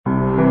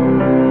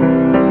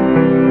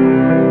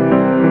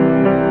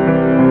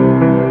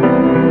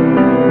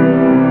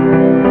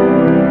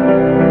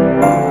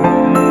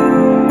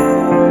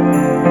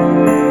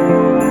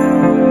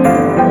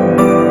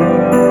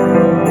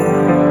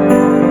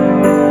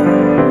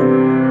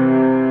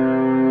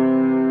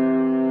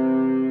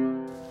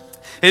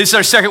It is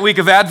our second week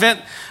of Advent.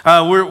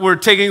 We're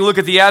taking a look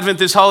at the Advent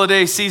this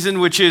holiday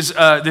season, which is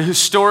the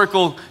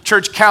historical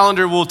church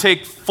calendar will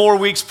take 4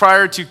 weeks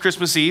prior to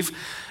Christmas Eve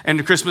and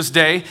to Christmas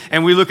Day,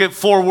 and we look at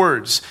 4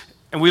 words.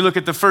 And we look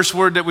at the first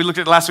word that we looked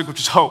at last week,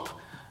 which is hope.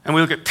 And we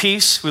look at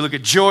peace, we look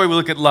at joy, we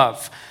look at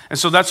love. And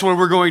so that's where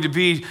we're going to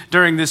be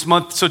during this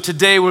month. So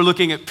today we're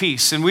looking at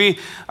peace. And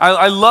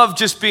I love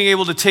just being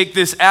able to take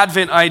this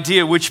Advent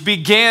idea, which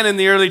began in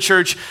the early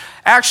church,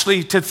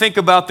 actually to think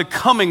about the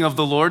coming of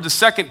the Lord, the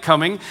second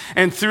coming,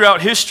 and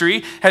throughout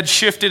history had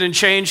shifted and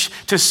changed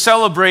to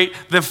celebrate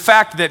the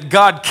fact that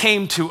God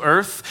came to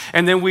earth.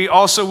 And then we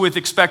also, with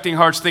expecting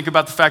hearts, think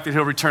about the fact that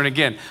he'll return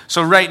again.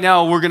 So right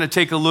now we're going to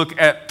take a look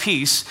at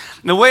peace.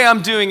 And the way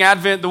I'm doing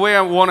Advent, the way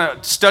I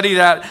want to study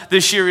that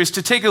this year is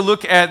to take a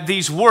look at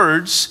these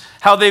words,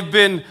 how they've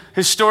been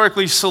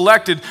historically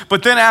selected,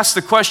 but then ask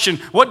the question,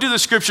 what do the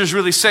scriptures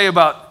really say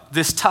about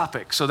this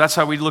topic? So that's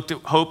how we looked at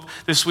hope.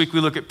 This week we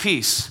look at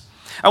peace.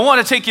 I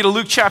want to take you to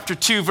Luke chapter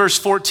 2, verse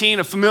 14,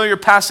 a familiar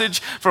passage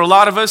for a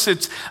lot of us.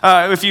 It's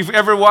if you've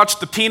ever watched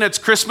the Peanuts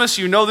Christmas,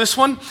 you know this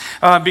one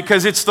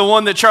because it's the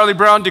one that Charlie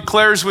Brown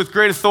declares with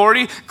great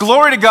authority.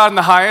 Glory to God in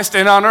the highest,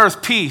 and on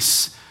earth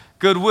peace,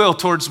 goodwill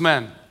towards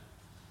men.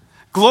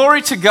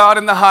 Glory to God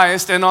in the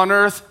highest, and on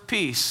earth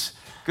peace,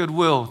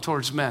 goodwill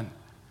towards men.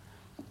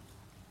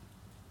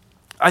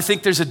 I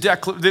think there's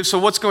so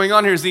what's going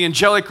on here is the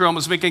angelic realm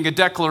is making a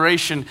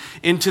declaration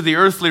into the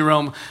earthly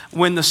realm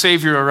when the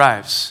Savior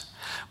arrives.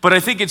 But I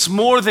think it's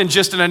more than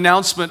just an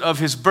announcement of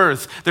his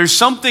birth. There's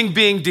something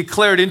being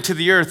declared into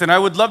the earth, and I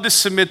would love to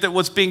submit that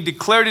what's being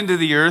declared into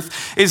the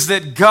earth is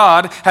that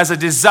God has a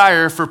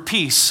desire for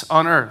peace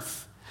on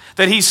earth.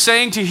 That he's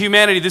saying to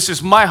humanity, this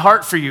is my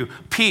heart for you,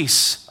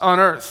 peace on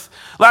earth.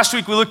 Last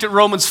week we looked at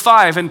Romans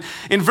 5, and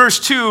in verse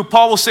 2,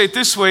 Paul will say it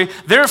this way,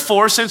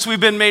 therefore, since we've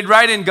been made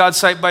right in God's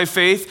sight by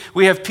faith,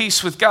 we have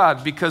peace with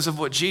God because of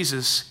what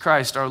Jesus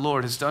Christ our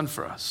Lord has done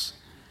for us.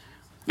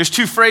 There's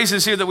 2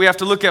 phrases here that we have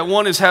to look at.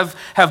 One is have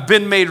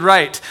been made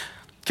right.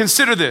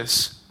 Consider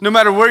this. No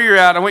matter where you're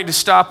at, I want you to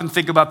stop and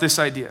think about this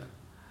idea.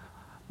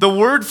 The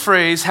word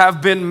phrase, have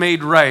been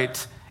made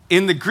right,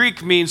 in the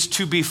Greek means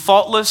to be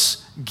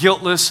faultless,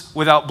 guiltless,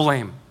 without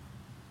blame.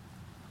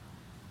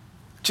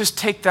 Just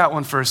take that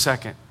one for a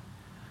second.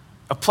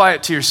 Apply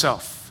it to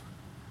yourself.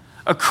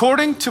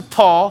 According to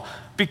Paul,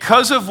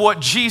 because of what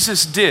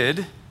Jesus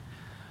did,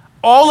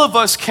 all of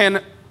us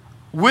can,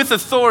 with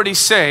authority,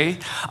 say,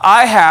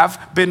 I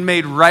have been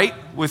made right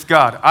with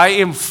God. I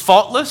am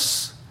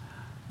faultless,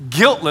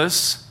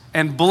 guiltless,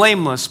 and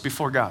blameless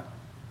before God.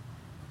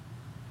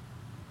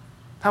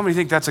 How many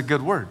think that's a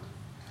good word?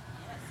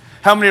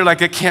 How many are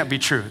like, it can't be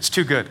true, it's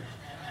too good?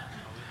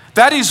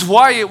 That is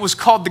why it was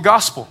called the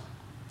gospel.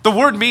 The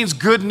word means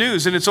good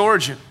news in its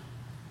origin.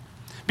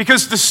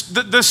 Because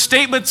the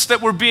statements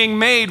that were being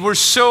made were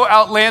so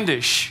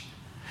outlandish.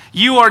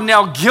 You are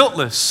now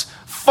guiltless,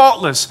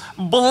 faultless,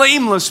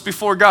 blameless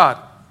before God.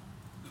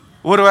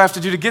 What do I have to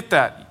do to get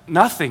that?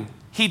 Nothing.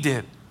 He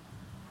did.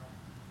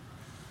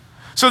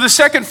 So the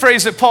second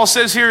phrase that Paul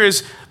says here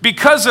is,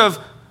 because of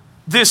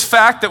this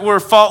fact that we're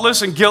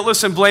faultless and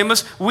guiltless and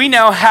blameless, we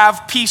now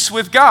have peace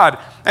with God.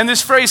 And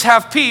this phrase,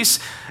 have peace,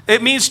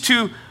 it means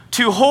to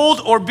hold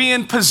or be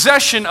in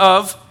possession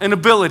of an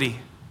ability.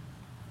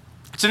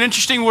 It's an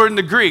interesting word in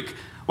the Greek.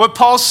 What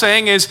Paul's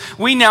saying is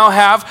we now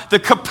have the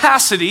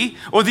capacity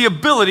or the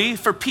ability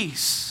for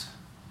peace.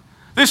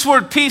 This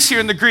word peace here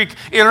in the Greek,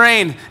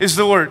 eirene, is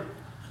the word.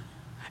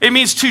 It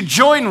means to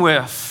join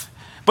with,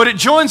 but it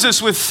joins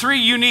us with 3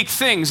 unique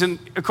things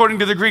according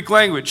to the Greek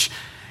language.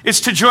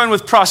 It's to join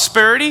with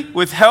prosperity,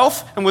 with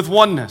health, and with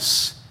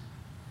oneness.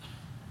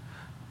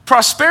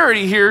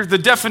 Prosperity here, the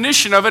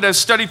definition of it as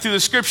studied through the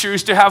scripture,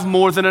 is to have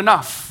more than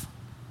enough.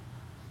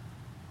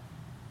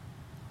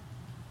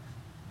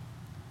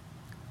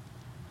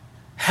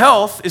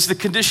 Health is the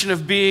condition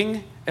of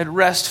being at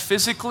rest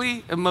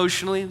physically,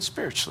 emotionally, and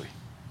spiritually.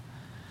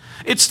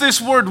 It's this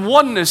word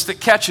oneness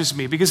that catches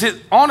me because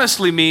it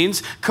honestly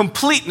means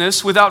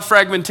completeness without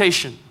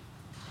fragmentation.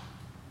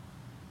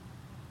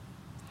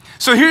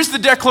 So here's the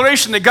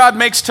declaration that God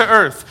makes to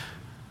earth.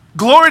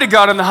 Glory to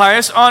God in the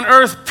highest, on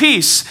earth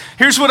peace.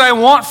 Here's what I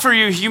want for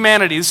you,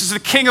 humanity. This is the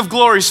King of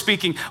Glory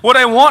speaking. What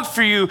I want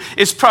for you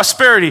is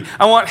prosperity.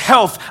 I want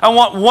health. I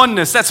want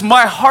oneness. That's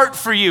my heart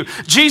for you.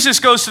 Jesus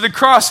goes to the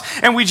cross,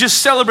 and we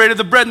just celebrated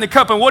the bread and the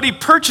cup. And what he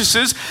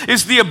purchases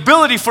is the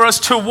ability for us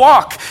to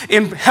walk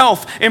in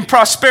health, in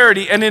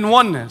prosperity, and in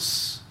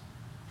oneness.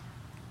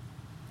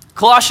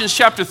 Colossians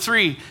chapter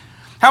 3.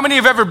 How many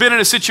have ever been in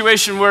a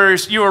situation where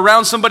you were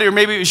around somebody, or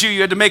maybe it was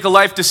you had to make a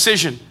life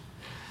decision?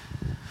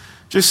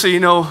 Just so you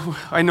know,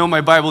 I know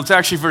my Bible. It's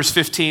actually verse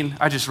 15.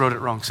 I just wrote it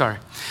wrong. Sorry.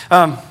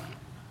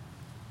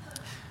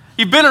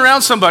 You've been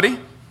around somebody,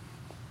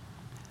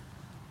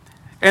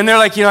 and they're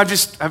like, I'm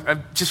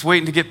just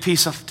waiting to get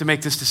peace to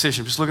make this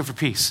decision. Just looking for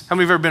peace. How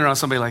many have ever been around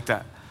somebody like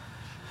that?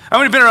 How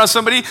many have been around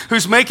somebody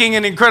who's making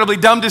an incredibly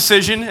dumb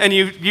decision, and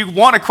you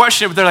want to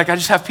question it, but they're like, I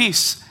just have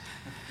peace.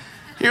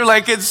 You're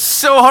like, it's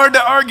so hard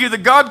to argue the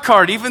God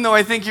card, even though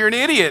I think you're an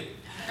idiot.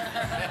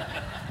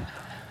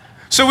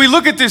 So we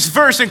look at this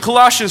verse in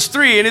Colossians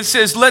 3, and it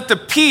says, let the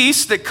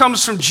peace that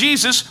comes from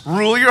Jesus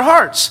rule your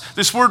hearts.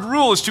 This word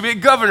rule is to be a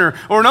governor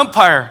or an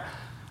umpire.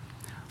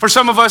 For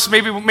some of us,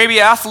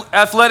 maybe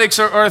athletics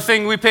are a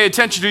thing we pay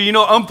attention to. You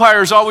know,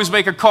 umpires always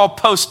make a call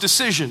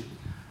post-decision.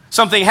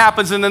 Something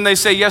happens, and then they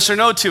say yes or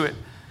no to it.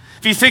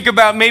 If you think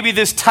about maybe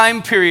this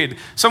time period,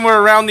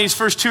 somewhere around these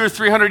first 200 or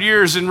 300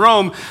 years in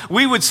Rome,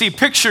 we would see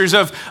pictures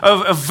of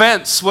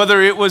events,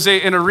 whether it was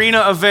an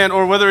arena event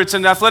or whether it's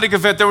an athletic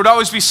event. There would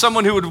always be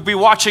someone who would be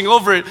watching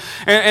over it.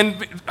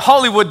 And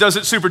Hollywood does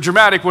it super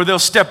dramatic, where they'll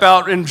step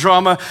out in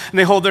drama and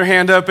they hold their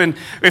hand up, and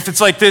if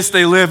it's like this,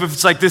 they live. If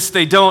it's like this,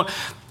 they don't.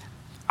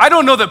 I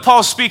don't know that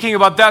Paul's speaking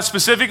about that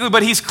specifically,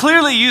 but he's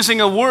clearly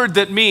using a word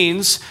that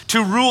means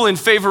to rule in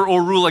favor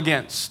or rule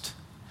against.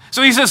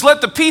 So he says,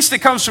 let the peace that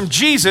comes from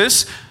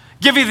Jesus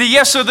give you the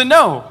yes or the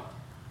no.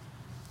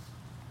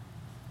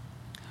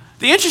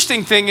 The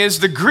interesting thing is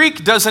the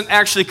Greek doesn't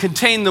actually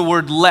contain the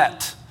word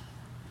let.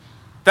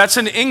 That's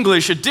an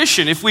English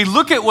addition. If we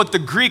look at what the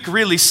Greek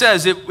really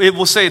says, it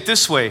will say it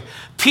this way: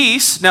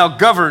 peace now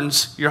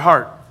governs your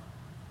heart.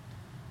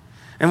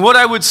 And what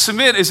I would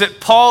submit is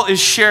that Paul is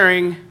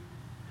sharing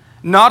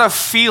not a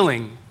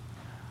feeling,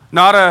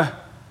 not a,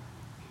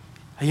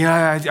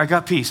 I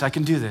got peace, I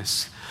can do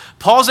this.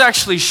 Paul's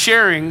actually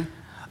sharing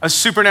a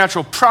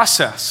supernatural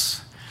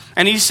process.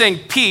 And he's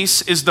saying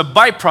peace is the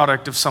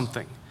byproduct of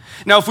something.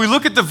 Now, if we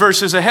look at the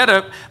verses ahead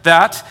of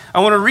that,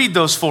 I want to read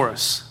those for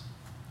us.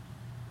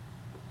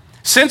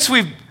 Since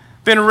we've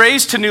been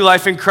raised to new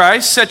life in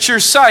Christ, set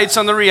your sights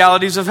on the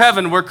realities of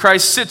heaven, where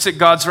Christ sits at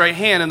God's right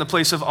hand in the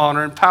place of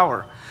honor and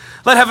power.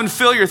 Let heaven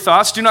fill your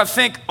thoughts. Do not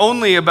think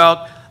only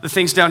about the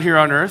things down here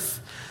on earth,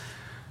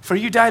 for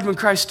you died when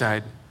Christ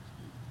died.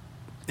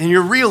 And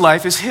your real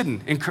life is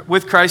hidden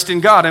with Christ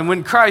in God. And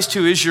when Christ,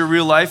 who is your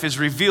real life, is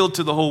revealed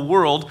to the whole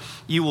world,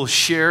 you will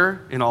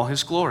share in all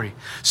his glory.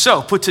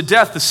 So put to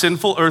death the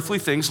sinful earthly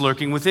things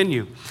lurking within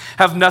you.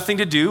 Have nothing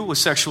to do with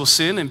sexual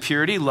sin,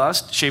 impurity,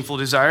 lust, shameful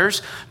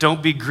desires.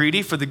 Don't be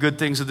greedy for the good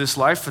things of this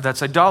life, for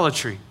that's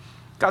idolatry.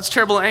 God's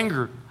terrible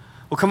anger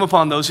will come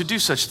upon those who do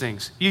such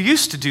things. You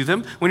used to do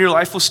them when your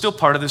life was still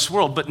part of this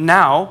world, but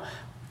now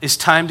it's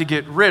time to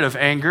get rid of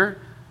anger,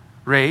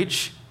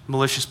 rage,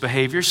 malicious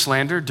behavior,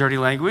 slander, dirty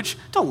language.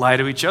 Don't lie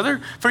to each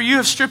other, for you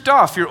have stripped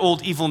off your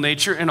old evil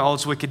nature and all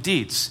its wicked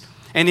deeds.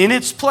 And in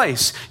its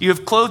place, you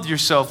have clothed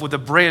yourself with a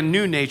brand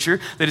new nature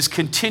that is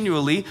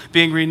continually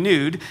being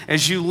renewed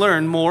as you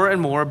learn more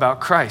and more about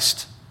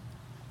Christ,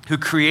 who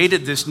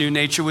created this new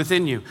nature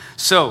within you.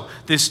 So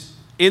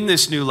in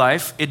this new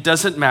life, it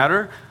doesn't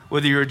matter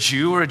whether you're a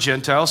Jew or a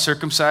Gentile,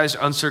 circumcised,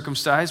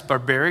 uncircumcised,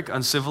 barbaric,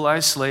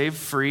 uncivilized, slave,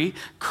 free.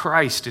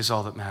 Christ is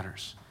all that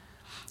matters.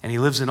 And he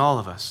lives in all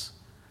of us.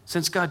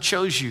 Since God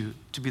chose you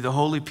to be the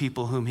holy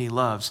people whom he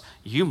loves,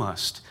 you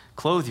must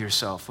clothe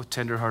yourself with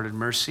tender-hearted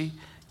mercy,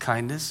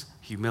 kindness,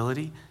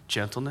 humility,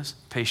 gentleness,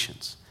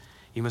 patience.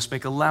 You must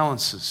make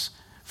allowances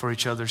for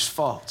each other's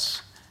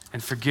faults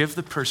and forgive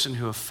the person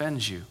who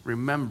offends you.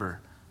 Remember,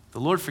 the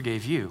Lord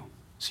forgave you,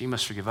 so you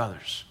must forgive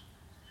others.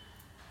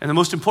 And the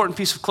most important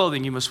piece of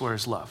clothing you must wear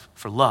is love,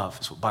 for love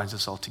is what binds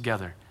us all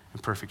together in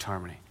perfect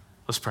harmony.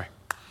 Let's pray.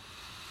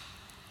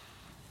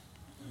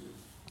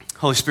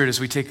 Holy Spirit, as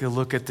we take a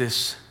look at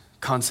this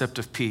concept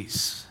of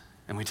peace,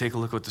 and we take a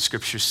look at what the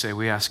scriptures say,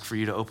 we ask for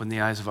you to open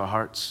the eyes of our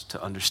hearts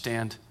to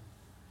understand,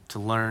 to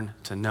learn,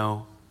 to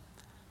know,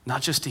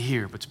 not just to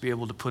hear, but to be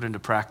able to put into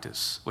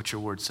practice what your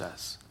word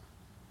says,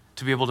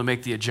 to be able to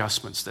make the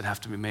adjustments that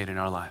have to be made in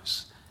our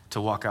lives,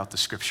 to walk out the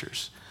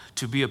scriptures,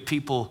 to be a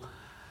people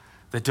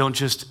that don't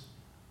just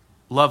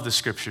love the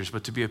scriptures,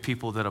 but to be a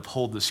people that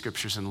uphold the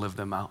scriptures and live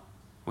them out.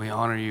 We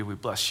honor you, we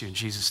bless you in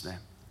Jesus' name.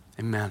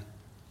 Amen.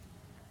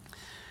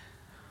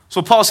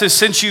 So Paul says,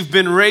 since you've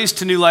been raised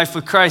to new life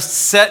with Christ,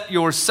 set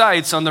your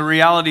sights on the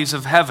realities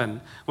of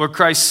heaven, where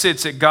Christ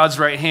sits at God's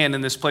right hand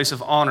in this place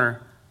of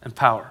honor and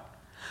power.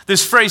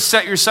 This phrase,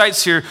 set your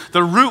sights here,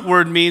 the root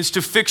word means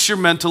to fix your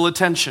mental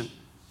attention.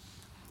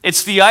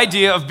 It's the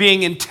idea of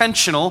being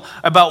intentional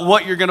about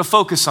what you're going to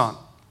focus on.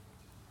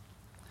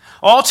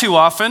 All too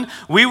often,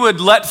 we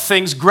would let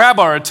things grab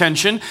our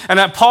attention, and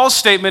that Paul's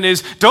statement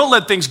is, don't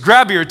let things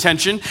grab your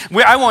attention.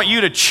 I want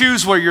you to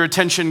choose where your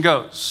attention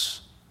goes.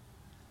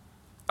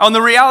 On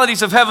the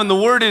realities of heaven, the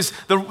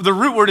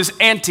root word is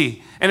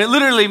anti, and it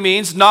literally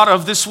means not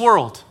of this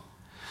world.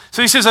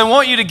 So he says, I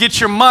want you to get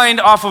your mind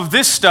off of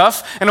this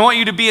stuff, and I want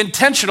you to be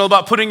intentional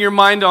about putting your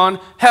mind on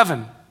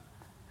heaven.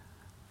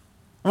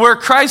 Where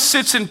Christ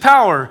sits in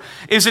power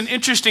is an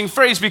interesting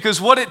phrase,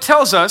 because what it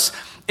tells us,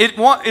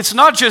 it's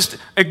not just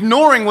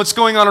ignoring what's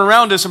going on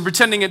around us and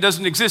pretending it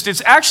doesn't exist.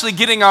 It's actually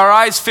getting our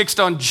eyes fixed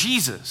on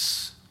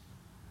Jesus.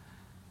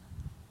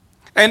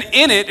 And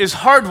in it is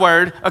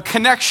hardwired a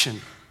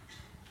connection.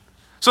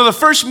 So the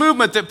first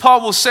movement that Paul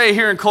will say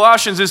here in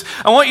Colossians is,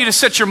 I want you to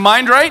set your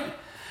mind right,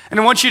 and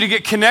I want you to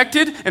get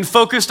connected and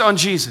focused on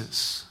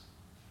Jesus.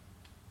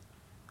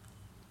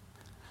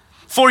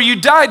 For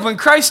you died when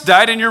Christ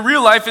died, and your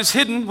real life is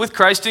hidden with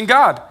Christ in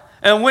God.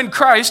 And when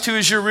Christ, who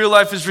is your real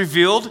life, is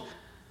revealed,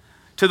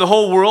 To the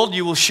whole world,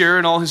 you will share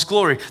in all his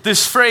glory.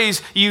 This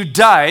phrase, you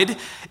died,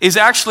 is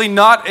actually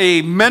not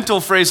a mental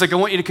phrase like I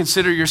want you to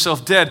consider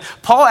yourself dead.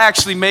 Paul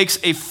actually makes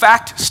a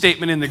fact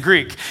statement in the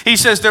Greek. He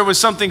says there was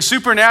something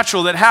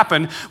supernatural that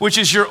happened, which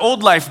is your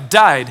old life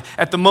died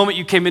at the moment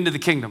you came into the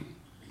kingdom.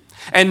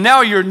 And now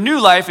your new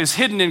life is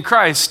hidden in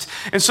Christ.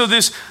 And so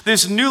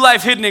this new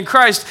life hidden in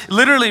Christ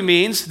literally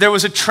means there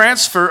was a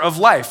transfer of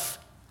life.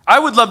 I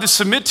would love to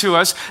submit to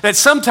us that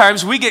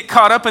sometimes we get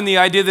caught up in the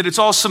idea that it's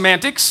all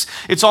semantics,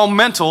 it's all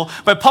mental,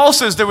 but Paul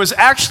says there was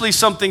actually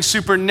something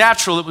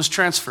supernatural that was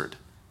transferred.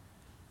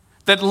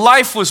 That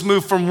life was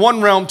moved from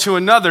one realm to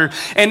another.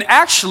 And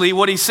actually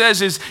what he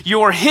says is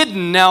you're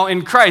hidden now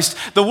in Christ.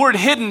 The word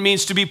hidden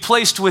means to be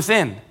placed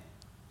within.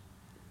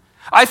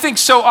 I think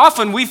so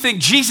often we think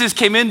Jesus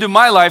came into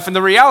my life, and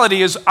the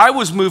reality is I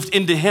was moved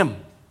into him.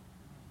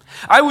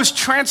 I was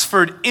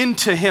transferred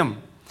into him.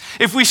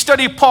 If we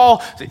study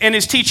Paul and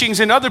his teachings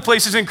in other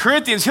places in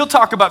Corinthians, he'll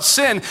talk about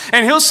sin,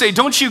 and he'll say,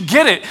 don't you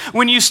get it?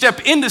 When you step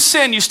into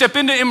sin, you step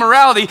into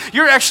immorality,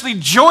 you're actually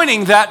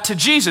joining that to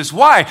Jesus.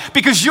 Why?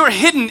 Because you're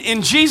hidden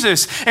in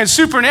Jesus, and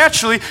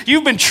supernaturally,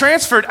 you've been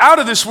transferred out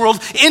of this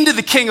world into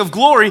the King of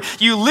Glory.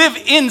 You live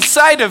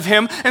inside of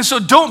him, and so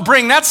don't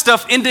bring that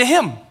stuff into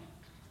him.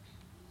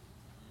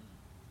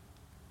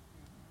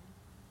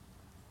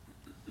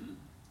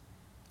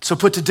 So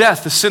put to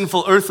death the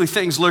sinful earthly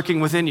things lurking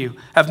within you.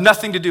 Have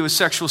nothing to do with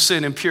sexual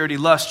sin, impurity,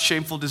 lust,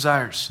 shameful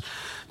desires.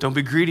 Don't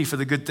be greedy for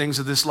the good things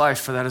of this life,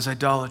 for that is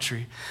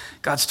idolatry.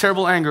 God's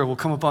terrible anger will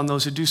come upon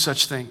those who do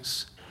such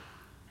things.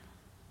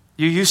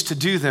 You used to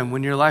do them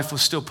when your life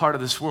was still part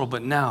of this world,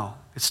 but now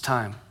it's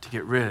time to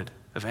get rid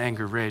of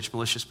anger, rage,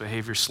 malicious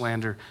behavior,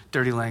 slander,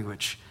 dirty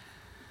language.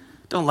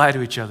 Don't lie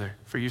to each other,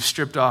 for you've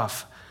stripped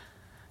off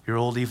your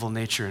old evil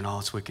nature and all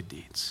its wicked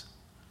deeds.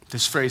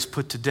 This phrase,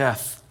 put to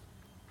death,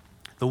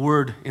 the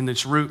word in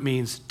its root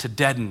means to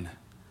deaden.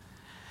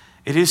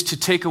 It is to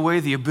take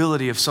away the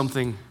ability of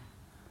something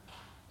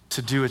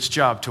to do its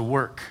job, to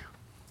work.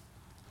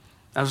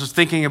 I was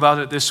thinking about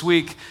it this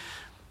week.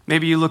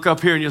 Maybe you look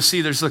up here and you'll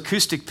see there's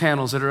acoustic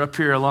panels that are up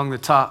here along the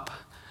top.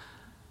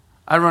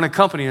 I run a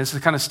company, and it's the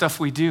kind of stuff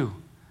we do.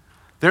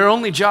 Their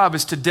only job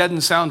is to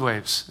deaden sound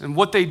waves. And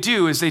what they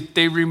do is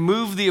they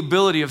remove the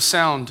ability of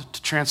sound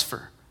to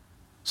transfer.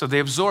 So they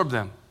absorb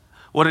them.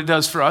 What it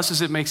does for us is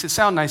it makes it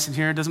sound nice in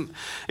here. It doesn't.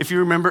 If you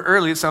remember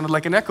early, it sounded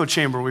like an echo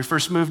chamber when we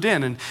first moved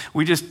in, and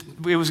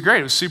it was great.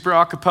 It was super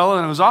a cappella,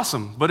 and it was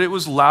awesome, but it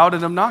was loud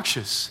and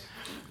obnoxious.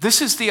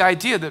 This is the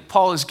idea that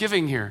Paul is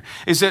giving here,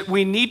 is that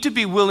we need to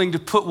be willing to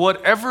put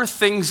whatever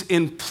things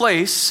in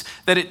place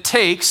that it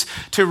takes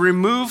to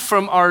remove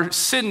from our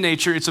sin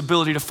nature its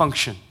ability to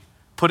function.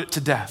 Put it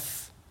to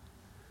death.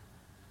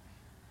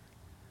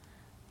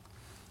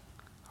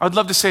 I'd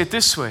love to say it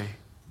this way.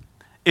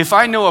 If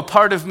I know a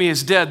part of me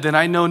is dead, then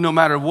I know no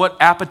matter what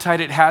appetite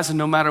it has and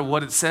no matter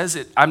what it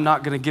says, I'm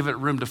not going to give it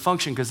room to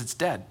function because it's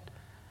dead.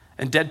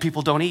 And dead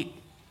people don't eat.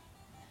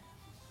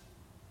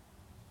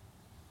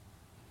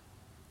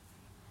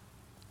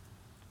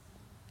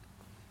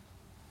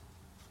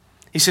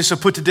 He says, so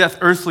put to death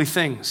earthly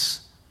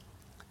things.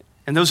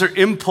 And those are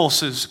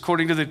impulses,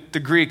 according to the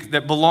Greek,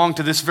 that belong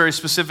to this very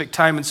specific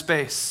time and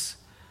space.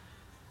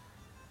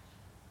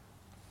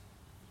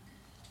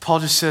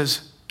 Paul just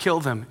says, kill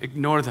them,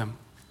 ignore them.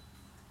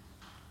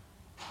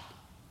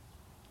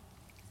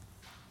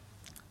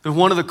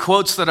 One of the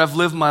quotes that I've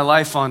lived my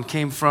life on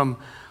came from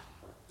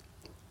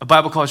a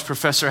Bible college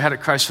professor I had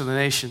at Christ for the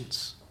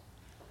Nations.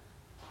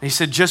 And he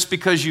said, just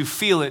because you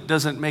feel it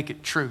doesn't make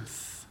it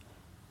truth.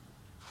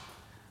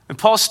 And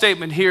Paul's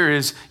statement here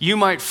is, you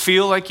might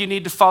feel like you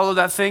need to follow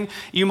that thing.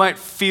 You might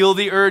feel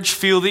the urge,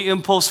 feel the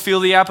impulse, feel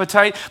the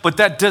appetite, but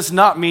that does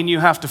not mean you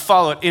have to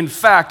follow it. In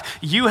fact,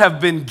 you have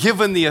been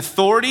given the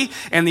authority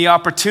and the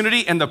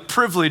opportunity and the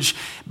privilege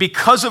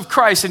because of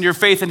Christ and your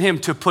faith in him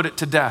to put it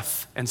to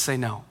death and say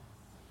no.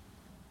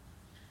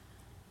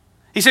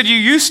 He said you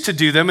used to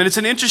do them, and it's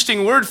an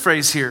interesting word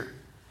phrase here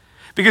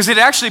because it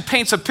actually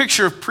paints a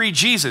picture of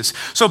pre-Jesus.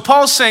 So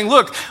Paul's saying,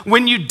 look,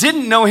 when you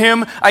didn't know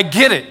him, I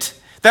get it.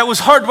 That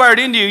was hardwired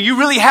into you. You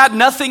really had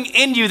nothing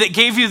in you that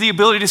gave you the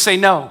ability to say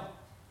no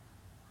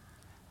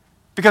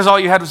because all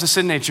you had was a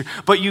sin nature.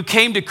 But you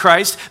came to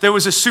Christ. There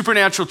was a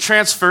supernatural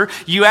transfer.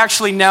 You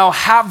actually now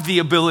have the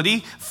ability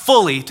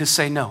fully to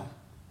say no.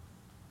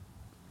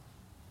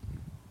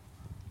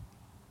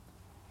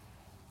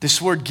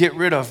 This word get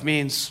rid of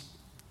means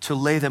to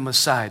lay them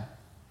aside.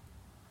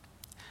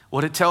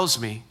 What it tells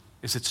me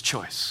is it's a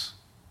choice.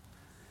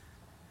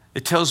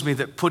 It tells me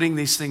that putting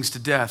these things to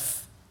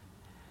death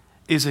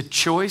is a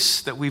choice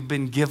that we've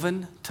been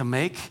given to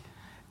make.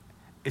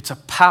 It's a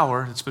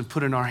power that's been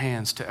put in our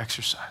hands to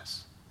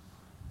exercise.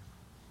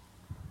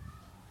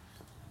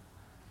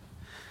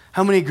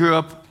 How many grew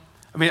up,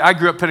 I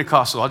grew up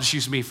Pentecostal. I'll just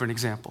use me for an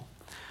example.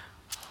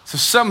 So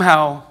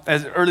somehow,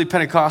 as early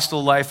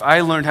Pentecostal life,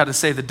 I learned how to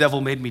say the devil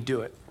made me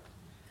do it.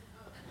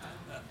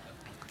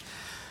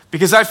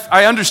 Because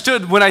I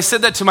understood when I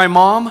said that to my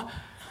mom,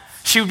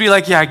 she would be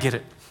like, yeah, I get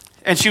it.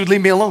 And she would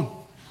leave me alone.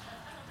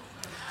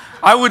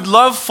 I would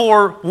love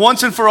for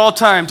once and for all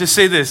time to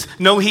say this.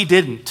 No, he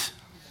didn't.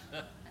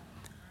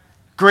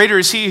 Greater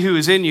is he who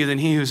is in you than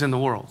he who's in the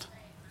world.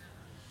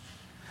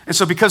 And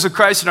so because of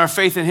Christ and our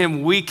faith in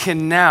him, we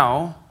can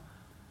now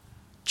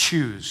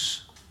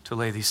choose to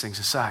lay these things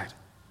aside.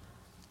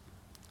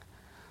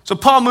 So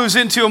Paul moves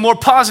into a more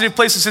positive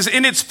place and says,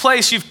 in its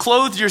place, you've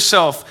clothed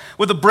yourself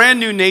with a brand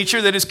new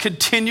nature that is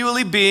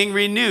continually being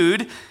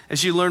renewed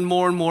as you learn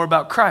more and more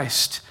about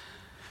Christ,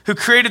 who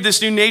created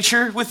this new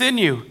nature within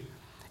you.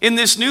 In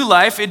this new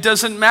life, it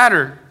doesn't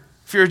matter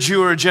if you're a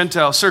Jew or a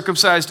Gentile,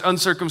 circumcised,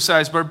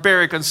 uncircumcised,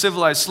 barbaric,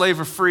 uncivilized, slave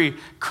or free.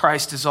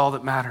 Christ is all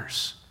that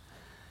matters.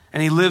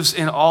 And he lives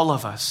in all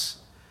of us.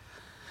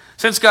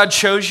 Since God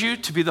chose you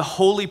to be the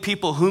holy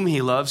people whom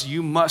he loves,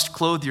 you must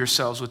clothe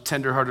yourselves with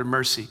tender-hearted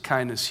mercy,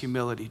 kindness,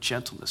 humility,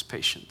 gentleness,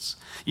 patience.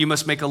 You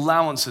must make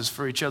allowances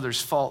for each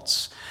other's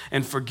faults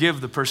and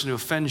forgive the person who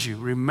offends you.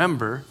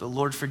 Remember, the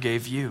Lord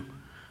forgave you.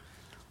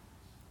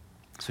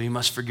 So you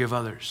must forgive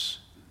others.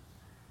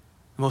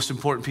 The most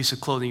important piece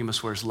of clothing you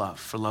must wear is love,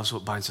 for love is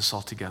what binds us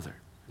all together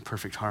in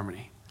perfect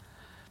harmony.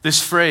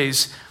 This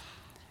phrase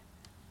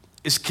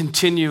is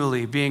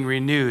continually being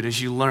renewed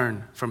as you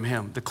learn from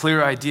him. The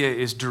clear idea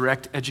is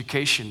direct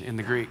education in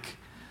the Greek.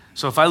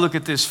 So if I look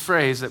at this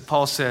phrase that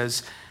Paul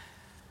says,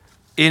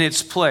 in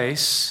its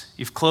place,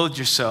 you've clothed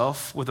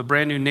yourself with a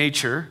brand new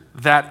nature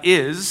that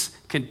is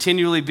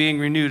continually being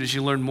renewed as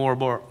you learn more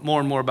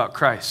and more about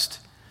Christ.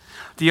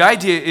 The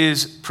idea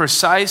is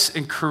precise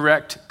and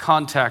correct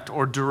contact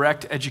or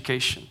direct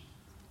education.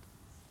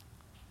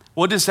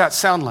 What does that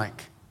sound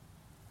like?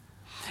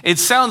 It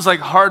sounds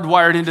like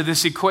hardwired into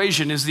this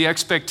equation is the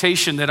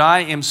expectation that I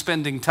am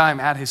spending time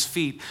at his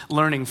feet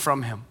learning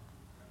from him.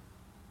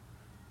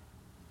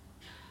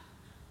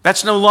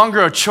 That's no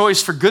longer a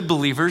choice for good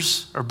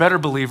believers or better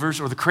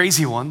believers or the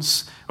crazy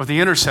ones or the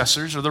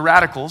intercessors or the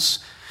radicals.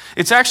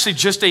 It's actually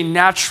just a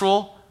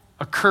natural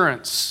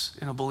occurrence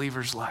in a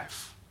believer's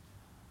life.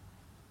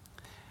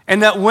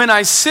 And that when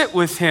I sit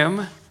with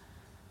him,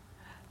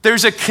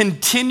 there's a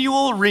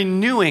continual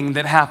renewing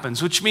that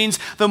happens, which means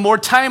the more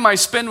time I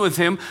spend with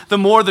him, the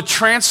more the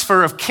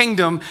transfer of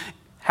kingdom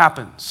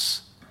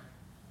happens.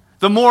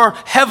 The more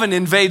heaven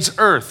invades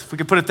earth, if we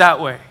could put it that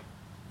way.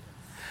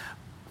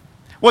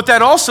 What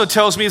that also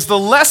tells me is the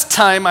less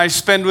time I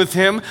spend with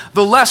him,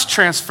 the less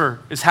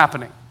transfer is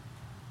happening.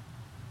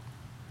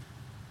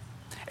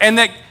 And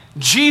that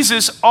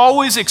Jesus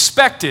always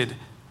expected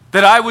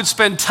that I would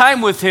spend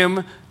time with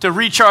him to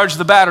recharge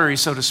the battery,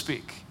 so to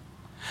speak.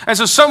 And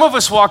so some of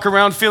us walk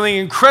around feeling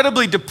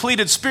incredibly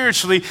depleted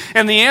spiritually,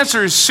 and the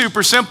answer is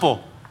super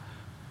simple.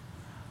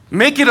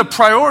 Make it a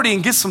priority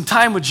and get some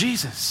time with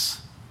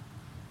Jesus.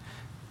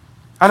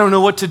 I don't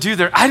know what to do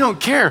there. I don't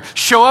care.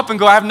 Show up and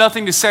go, I have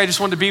nothing to say, I just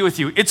want to be with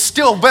you. It's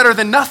still better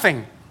than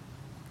nothing.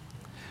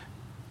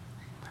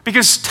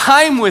 Because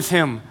time with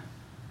him,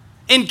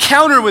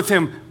 encounter with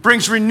him,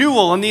 brings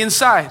renewal on the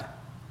inside.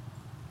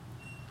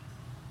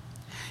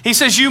 He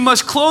says, you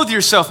must clothe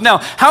yourself. Now,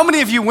 how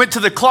many of you went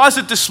to the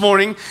closet this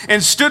morning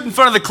and stood in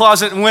front of the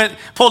closet and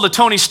pulled a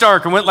Tony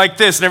Stark and went like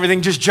this and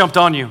everything just jumped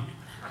on you?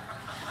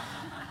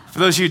 For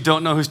those of you who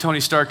don't know who Tony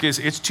Stark is,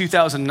 it's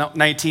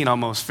 2019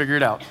 almost. Figure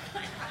it out.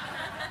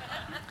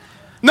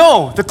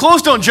 No, the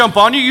clothes don't jump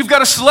on you. You've got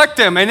to select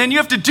them, and then you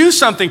have to do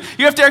something.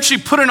 You have to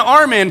actually put an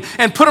arm in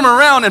and put them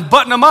around and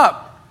button them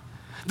up.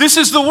 This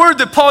is the word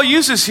that Paul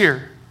uses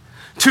here.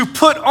 To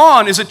put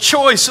on is a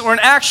choice or an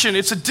action.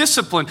 It's a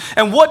discipline.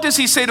 And what does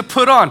he say to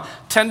put on?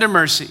 Tender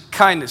mercy,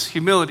 kindness,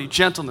 humility,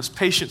 gentleness,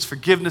 patience,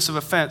 forgiveness of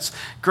offense,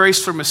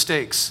 grace for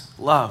mistakes,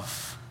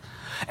 love.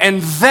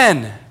 And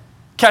then,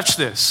 catch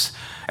this,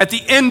 at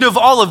the end of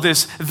all of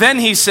this, then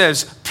he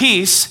says,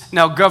 peace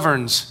now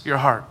governs your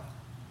heart.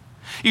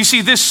 You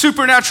see, this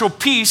supernatural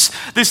peace,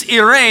 this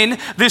eirene,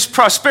 this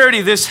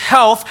prosperity, this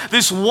health,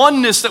 this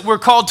oneness that we're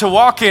called to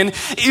walk in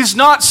is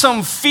not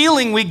some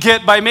feeling we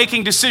get by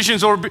making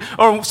decisions or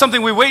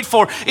something we wait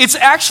for. It's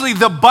actually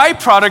the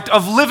byproduct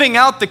of living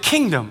out the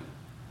kingdom.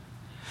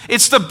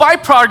 It's the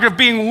byproduct of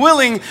being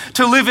willing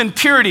to live in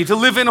purity, to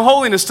live in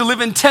holiness, to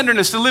live in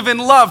tenderness, to live in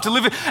love,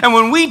 and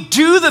when we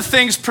do the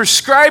things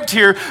prescribed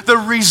here, the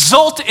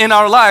result in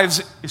our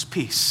lives is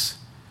peace.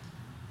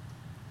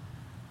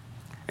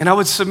 And I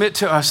would submit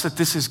to us that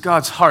this is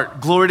God's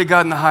heart. Glory to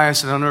God in the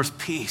highest and on earth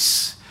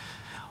peace.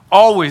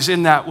 Always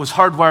in that was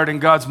hardwired in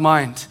God's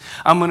mind.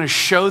 I'm going to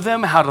show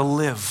them how to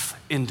live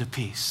into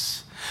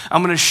peace.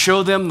 I'm going to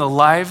show them the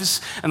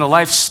lives and the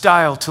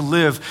lifestyle to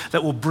live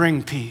that will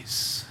bring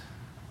peace.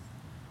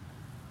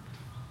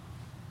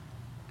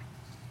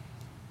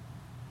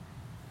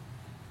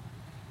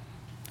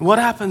 What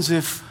happens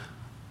if,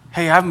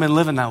 hey, I haven't been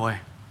living that way?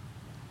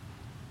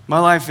 My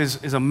life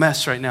is a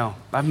mess right now.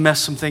 I've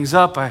messed some things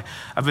up.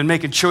 I've been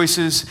making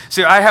choices.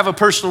 See, I have a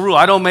personal rule.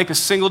 I don't make a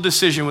single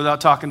decision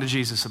without talking to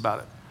Jesus about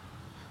it.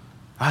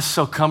 That's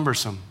so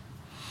cumbersome.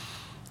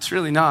 It's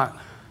really not.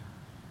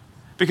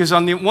 Because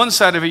on the one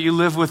side of it, you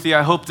live with the,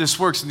 I hope this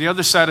works. And the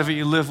other side of it,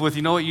 you live with,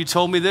 you know what, you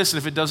told me this, and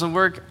if it doesn't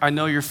work, I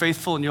know you're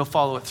faithful and you'll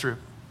follow it through.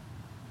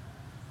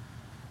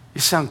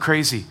 You sound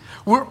crazy.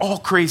 We're all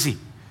crazy.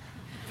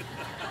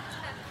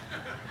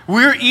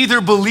 We're either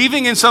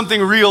believing in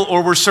something real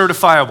or we're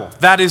certifiable.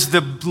 That is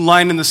the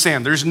line in the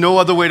sand. There's no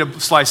other way to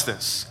slice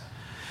this.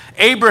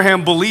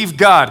 Abraham believed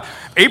God.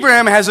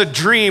 Abraham has a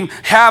dream,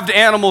 halved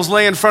animals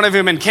lay in front of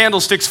him and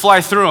candlesticks fly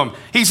through him.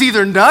 He's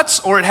either nuts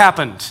or it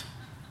happened.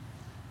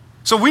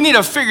 So we need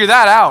to figure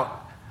that out.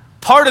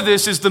 Part of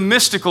this is the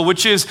mystical,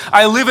 which is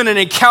I live in an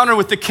encounter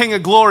with the King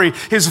of Glory.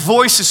 His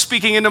voice is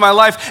speaking into my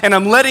life, and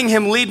I'm letting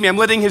him lead me. I'm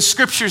letting his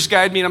scriptures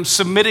guide me, and I'm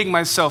submitting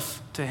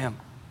myself to him.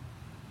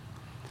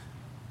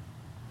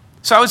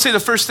 So I would say the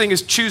first thing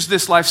is choose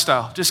this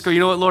lifestyle. Just go, you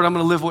know what, Lord, I'm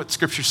going to live what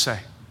scriptures say.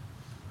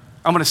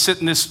 I'm going to sit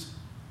in this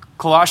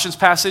Colossians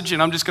passage,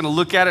 and I'm just going to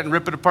look at it and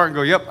rip it apart and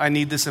go, yep, I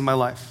need this in my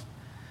life.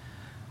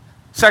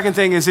 Second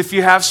thing is if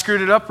you have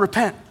screwed it up,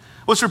 repent.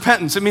 What's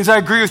repentance? It means I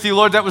agree with you,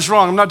 Lord, that was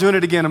wrong. I'm not doing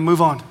it again, and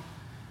move on.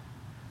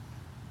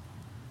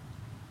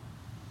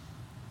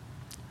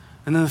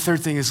 And then the third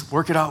thing is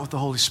work it out with the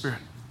Holy Spirit.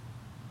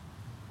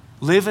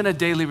 Live in a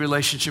daily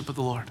relationship with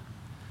the Lord.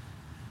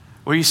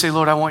 Where you say,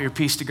 Lord, I want your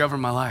peace to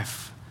govern my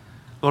life.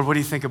 Lord, what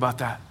do you think about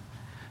that?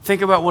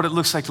 Think about what it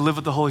looks like to live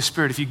with the Holy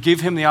Spirit if you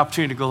give him the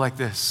opportunity to go like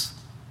this.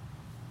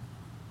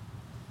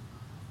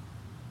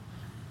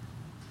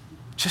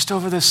 Just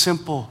over the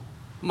simple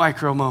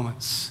micro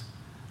moments.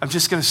 I'm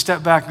just going to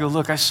step back and go,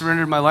 look, I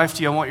surrendered my life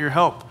to you. I want your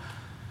help.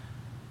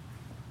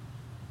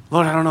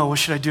 Lord, I don't know. What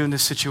should I do in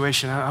this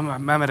situation?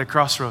 I'm at a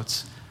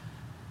crossroads.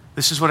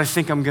 This is what I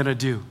think I'm going to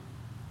do.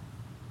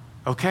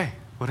 Okay,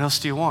 what else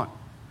do you want?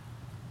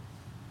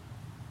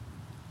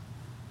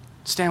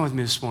 Stand with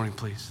me this morning,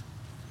 please.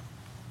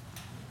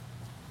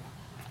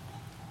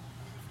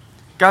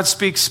 God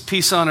speaks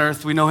peace on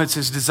earth. We know it's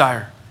his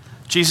desire.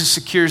 Jesus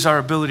secures our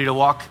ability to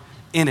walk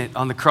in it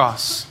on the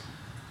cross.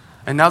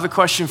 And now the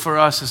question for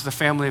us as the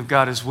family of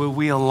God is, will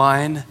we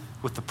align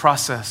with the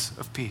process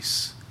of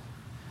peace?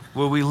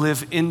 Will we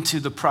live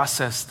into the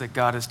process that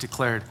God has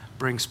declared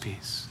brings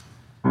peace?